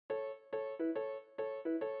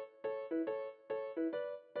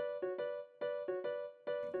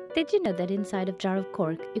Did you know that inside a jar of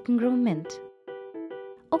cork you can grow mint?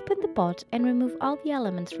 Open the pot and remove all the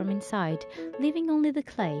elements from inside, leaving only the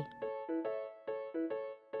clay.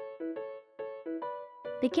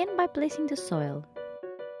 Begin by placing the soil.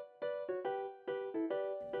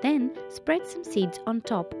 Then, spread some seeds on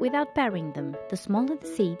top without burying them. The smaller the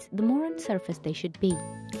seeds, the more on surface they should be.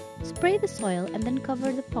 Spray the soil and then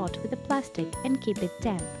cover the pot with a plastic and keep it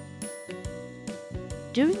damp.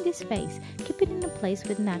 During this phase, keep it in a place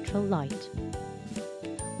with natural light.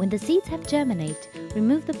 When the seeds have germinated,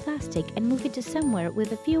 remove the plastic and move it to somewhere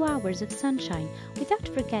with a few hours of sunshine without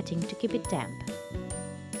forgetting to keep it damp.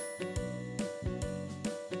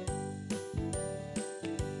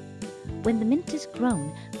 When the mint is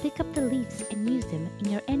grown, pick up the leaves and use them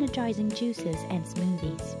in your energizing juices and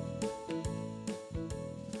smoothies.